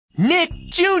Nick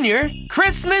Jr.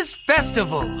 Christmas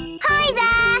Festival. Hi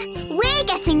there! We're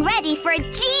getting ready for a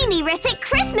genie-rific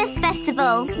Christmas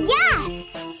festival. Yes!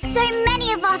 So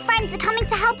many of our friends are coming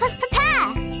to help us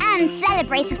prepare. And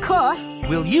celebrate, of course.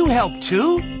 Will you help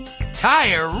too?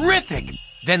 Tire-rific!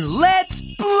 Then let's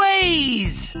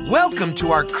blaze! Welcome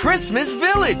to our Christmas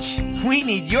village. We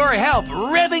need your help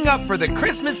revving up for the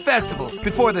Christmas festival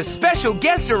before the special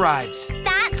guest arrives.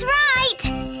 That's right!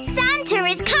 Santa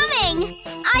is coming!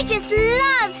 I just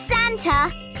love Santa.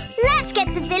 Let's get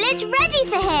the village ready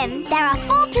for him. There are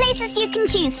 4 places you can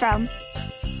choose from.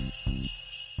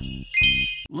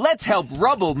 Let's help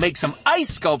Rubble make some ice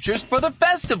sculptures for the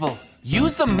festival.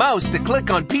 Use the mouse to click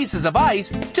on pieces of ice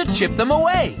to chip them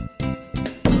away.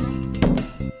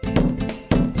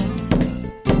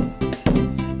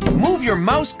 Move your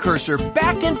mouse cursor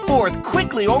back and forth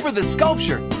quickly over the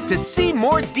sculpture to see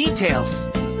more details.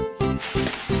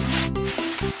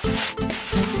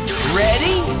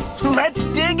 Ready? Let's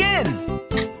dig in!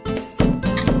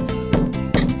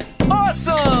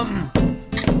 Awesome!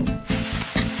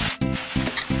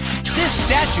 This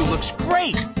statue looks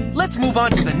great! Let's move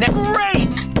on to the next.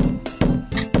 Great!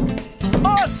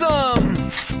 Awesome!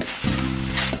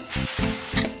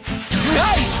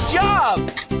 Nice job!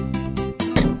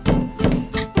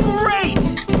 Great!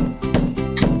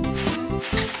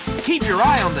 Keep your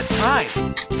eye on the time.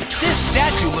 This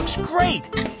statue looks great!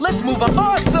 Let's move on.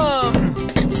 Awesome!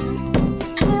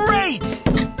 Great!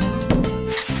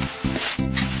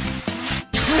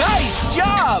 Nice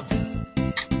job!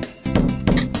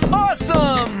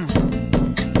 Awesome!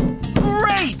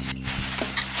 Great!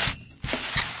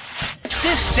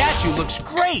 This statue looks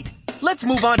great! Let's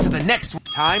move on to the next one.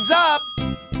 Time's up!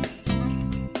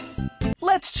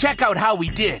 Let's check out how we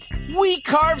did. We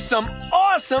carved some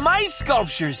awesome ice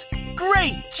sculptures!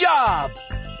 Great job!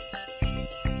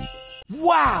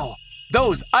 Wow!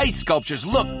 Those ice sculptures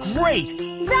look great!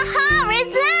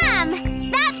 Zahara's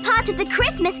lamb! That part of the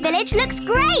Christmas village looks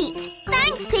great!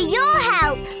 Thanks to your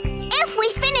help! If we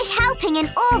finish helping in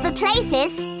all the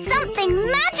places,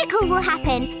 something magical will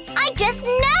happen! I just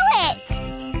know it!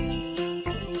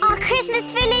 Our Christmas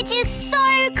village is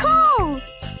so cool!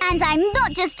 And I'm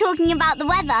not just talking about the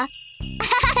weather.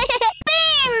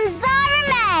 Boom, Zara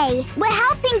May! We're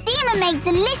helping Deema make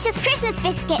delicious Christmas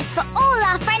biscuits for all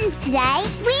our friends today.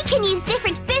 We can use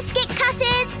different biscuit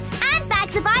cutters and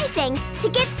bags of icing to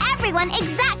give everyone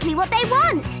exactly what they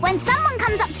want. When someone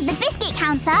comes up to the biscuit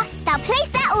counter, they'll place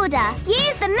their order.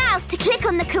 Use the mouse to click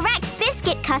on the correct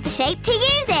biscuit cutter shape to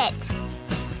use it.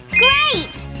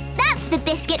 Great! That's the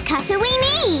biscuit cutter we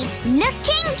need.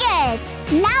 Looking good.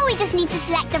 Now we just need to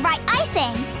select the right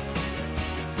icing.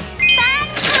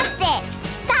 Fantastic!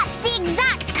 That's the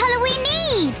exact colour we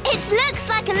need. It looks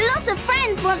like a lot of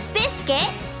friends want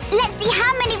biscuits. Let's see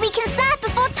how many we can serve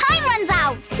before time runs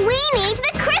out. We need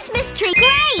the Christmas tree.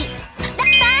 Great!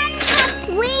 Fantastic!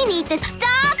 We need the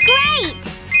star. Great!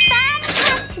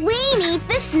 Fantastic! We need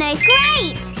the snow.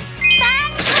 Great!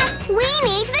 Fantastic! We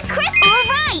need the crisp. All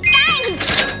right,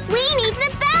 thanks! We need the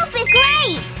bell biscuit.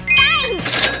 Great!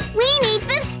 Thanks! We need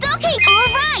the stocking. All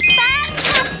right,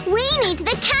 fantastic! We need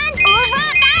the can. All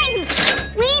right,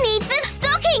 thanks! We need the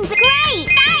stocking. Great!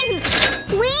 Thanks!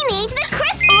 We need the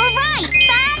crisp. All right,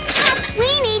 fantastic!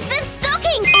 We need the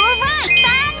stocking. All right,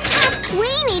 fantastic!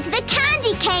 We need the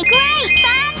candy cane. Great!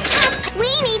 Fantastic! We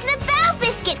need the bell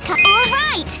biscuit cup. All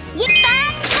right,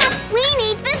 fantastic! We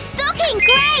need the stocking.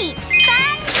 Great!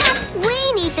 Fantastic! We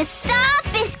need the star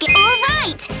biscuit. All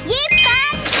right,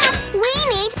 fantastic! We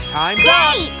need. Time's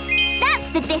up! Great! That's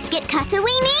the biscuit cutter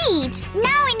we need.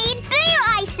 Now we need blue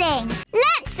icing.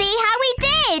 Let's see how we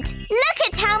did. Look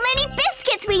at how many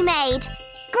biscuits we made.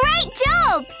 Great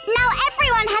job! Now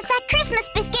everyone has their Christmas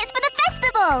biscuits for the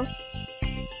festival.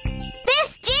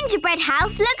 This gingerbread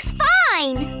house looks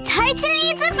fine.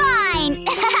 Totally divine.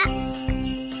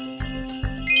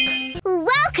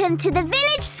 Welcome to the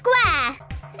village square.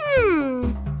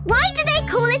 Why do they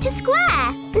call it a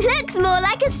square? Looks more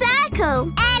like a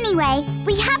circle. Anyway,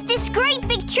 we have this great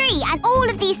big tree and all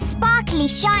of these sparkly,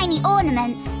 shiny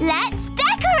ornaments. Let's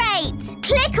decorate!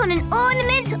 Click on an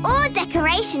ornament or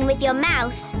decoration with your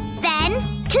mouse. Then,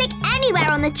 click anywhere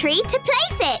on the tree to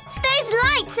place it. Those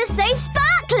lights are so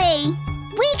sparkly.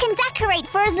 We can decorate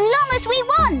for as long as we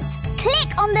want.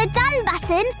 Click on the Done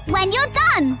button when you're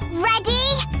done. Ready?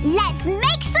 Let's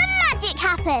make some magic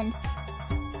happen.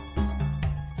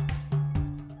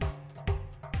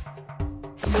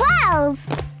 Swirls,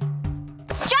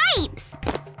 stripes,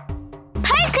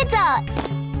 polka dots,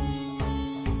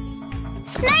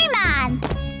 snowman,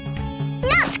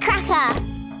 nutcracker,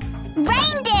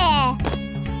 reindeer,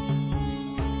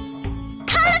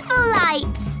 colourful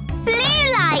lights,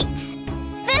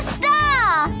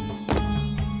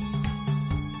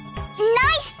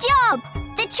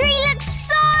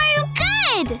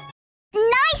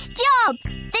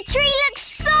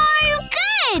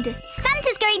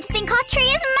 think our tree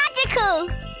is magical.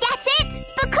 Get it?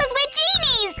 Because we're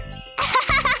genies.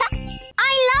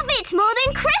 I love it more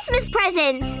than Christmas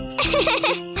presents.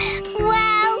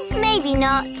 Well, maybe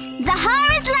not.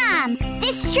 Zahara's lamb,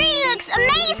 this tree looks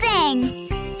amazing.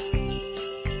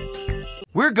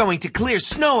 We're going to clear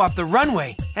snow off the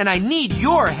runway, and I need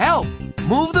your help.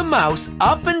 Move the mouse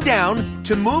up and down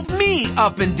to move me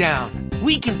up and down.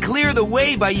 We can clear the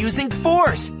way by using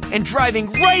force and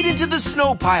driving right into the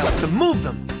snow piles to move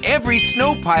them. Every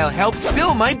snow pile helps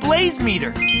fill my blaze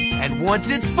meter. And once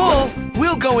it's full,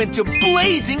 we'll go into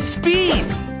blazing speed.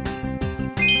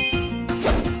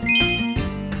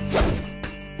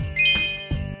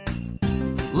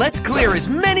 Let's clear as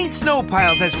many snow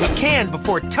piles as we can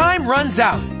before time runs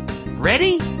out.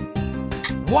 Ready?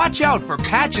 Watch out for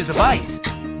patches of ice.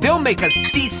 They'll make us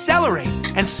decelerate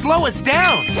and slow us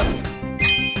down.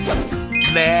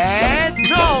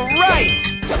 All right!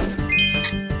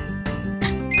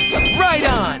 Right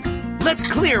on! Let's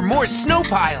clear more snow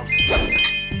piles.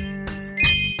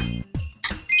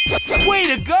 Way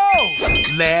to go!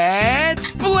 Let's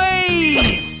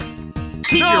blaze!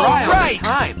 Keep your eye on the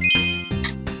time.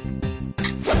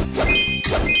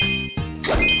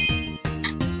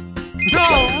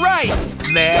 All right!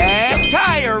 Let's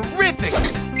terrific!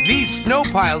 These snow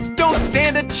piles don't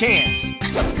stand a chance.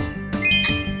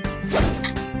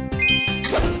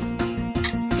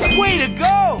 Way to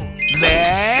go!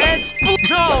 Let's...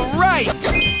 All right!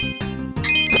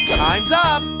 Time's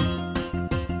up!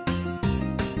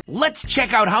 Let's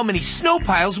check out how many snow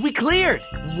piles we cleared.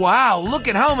 Wow, look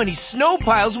at how many snow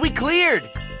piles we cleared.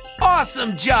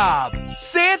 Awesome job!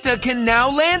 Santa can now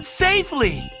land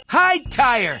safely. Hi,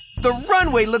 Tyre. The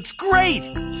runway looks great.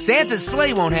 Santa's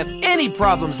sleigh won't have any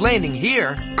problems landing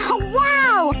here. Oh,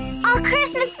 wow! Our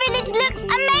Christmas village looks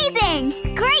amazing!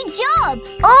 Great job!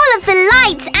 All of the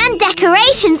lights and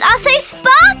decorations are so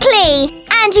sparkly!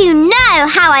 And you know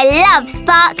how I love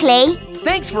sparkly.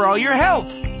 Thanks for all your help.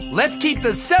 Let's keep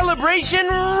the celebration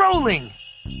rolling.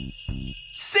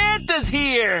 Santa's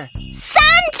here!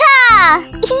 Santa!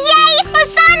 Yay for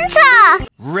Santa!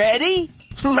 Ready?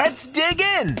 Let's dig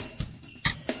in.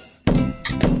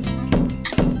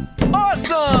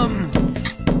 Awesome!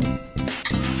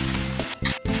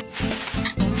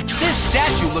 This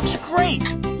statue looks great.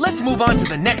 Let's move on to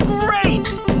the next. Great!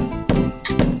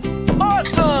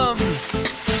 Awesome!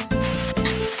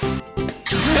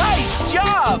 Nice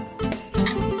job!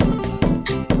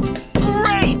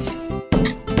 Great!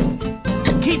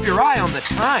 Keep your eye on the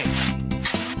time.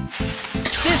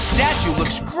 This statue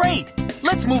looks great.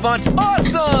 Let's move on to...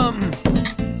 Awesome!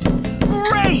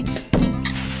 Great!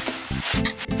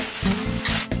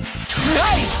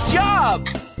 Nice job!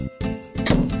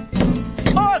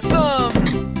 Awesome!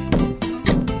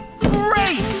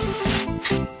 Great!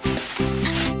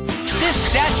 This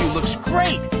statue looks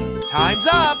great. Time's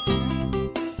up.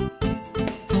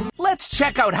 Let's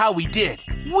check out how we did.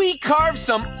 We carved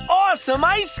some awesome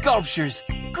ice sculptures.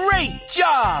 Great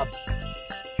job!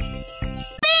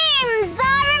 Boom,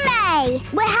 Zara May!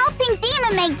 We're helping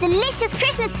Deema make delicious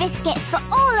Christmas biscuits for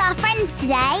all our friends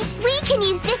today. We can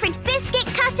use different biscuit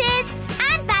cutters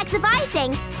and bags of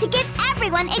icing to give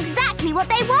everyone exactly what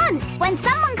they want. When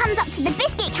someone comes up to the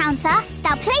biscuit counter,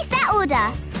 they'll place their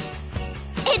order.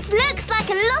 It looks like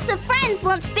a lot of friends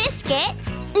want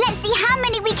biscuits. Let's see how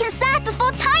many we can serve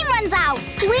before time runs out.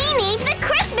 We need the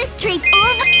Christmas tree.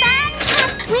 All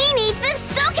fantastic. We need the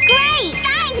stock. Great,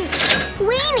 thanks.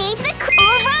 We need the...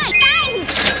 All right,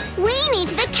 thanks. We need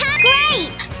the can.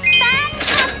 Great,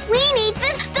 fantastic. We need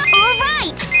the stock. All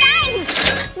right,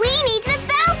 thanks. We need the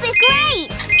bell bit.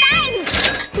 Great,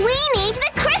 thanks. We need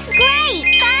the crisp. Great,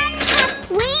 fantastic.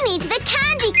 We need the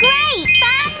candy. Great,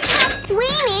 fantastic. We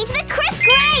need the crisp.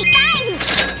 Great, thanks.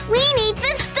 We need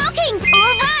the stocking.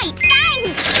 All right,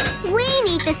 thanks. We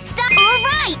need the stock. All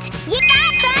right.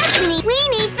 First we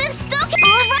need the stock.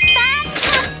 All right,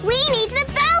 fantastic. We need the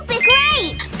bell bit.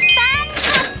 Great,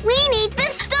 fantastic. We need the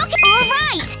stock. All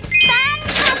right,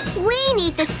 fantastic. We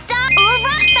need the stock. All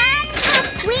right,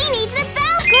 fantastic. We need the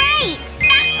bell. Great.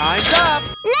 Time's up.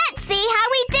 Let's see how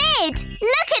we did.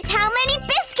 Look at how many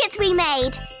biscuits we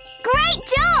made. Great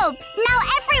job. Now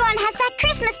everyone has their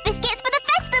Christmas biscuits for the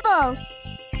festival.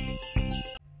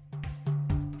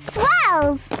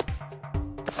 Swirls,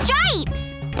 stripes,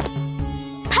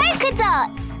 polka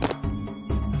dots,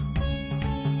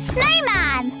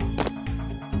 snowman,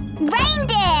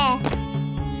 reindeer,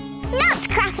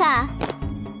 nutcracker,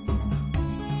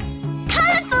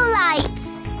 colourful lights,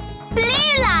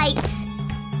 blue lights,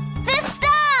 the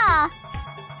star,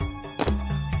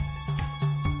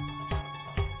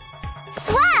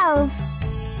 swirls,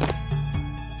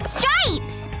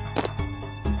 stripes,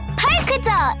 polka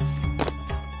dots.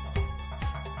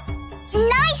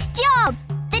 Nice job!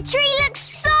 The tree looks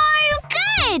so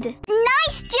good!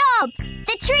 Nice job!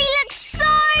 The tree looks so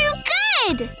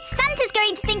good! Santa's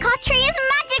going to think our tree is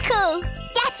magical!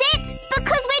 Get it?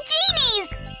 Because we're genies!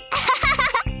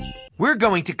 We're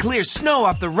going to clear snow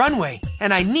off the runway,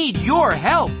 and I need your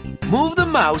help. Move the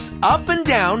mouse up and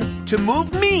down to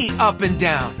move me up and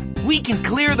down. We can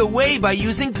clear the way by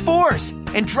using force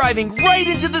and driving right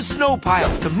into the snow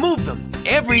piles to move them.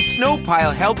 Every snow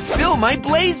pile helps fill my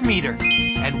blaze meter.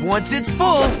 And once it's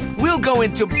full, we'll go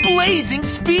into blazing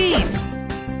speed.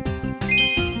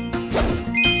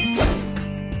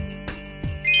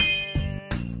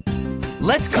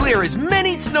 Let's clear as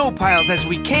many snow piles as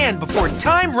we can before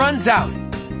time runs out.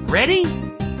 Ready?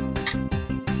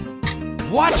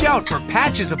 Watch out for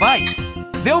patches of ice.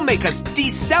 They'll make us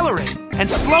decelerate and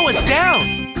slow us down.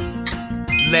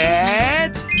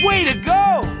 Let's... Way to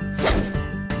go!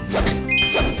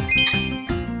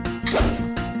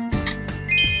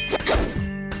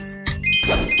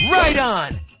 Right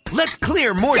on! Let's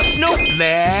clear more snow.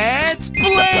 Let's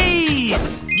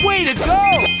blaze! Way to go!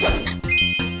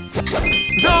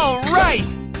 All right!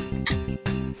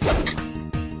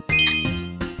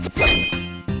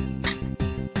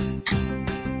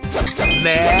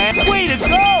 Way to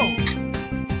go!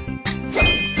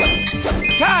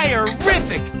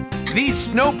 Tire-rific! These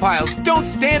snow piles don't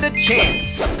stand a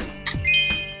chance.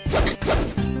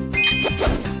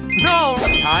 No,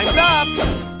 time's up!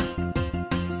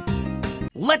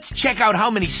 Let's check out how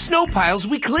many snow piles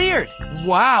we cleared.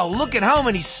 Wow, look at how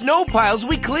many snow piles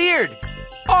we cleared.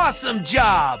 Awesome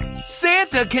job!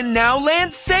 Santa can now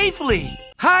land safely.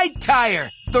 Hi, Tire.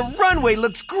 The runway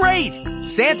looks great.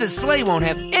 Santa's sleigh won't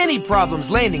have any problems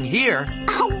landing here.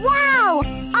 Oh, wow!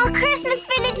 Our Christmas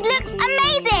village looks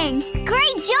amazing!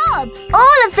 Great job!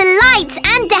 All of the lights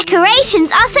and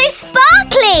decorations are so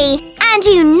sparkly! And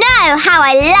you know how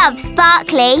I love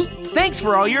sparkly. Thanks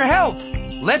for all your help.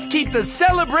 Let's keep the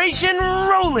celebration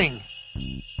rolling.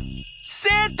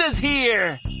 Santa's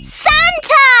here!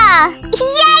 Santa!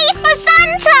 Yay for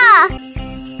Santa!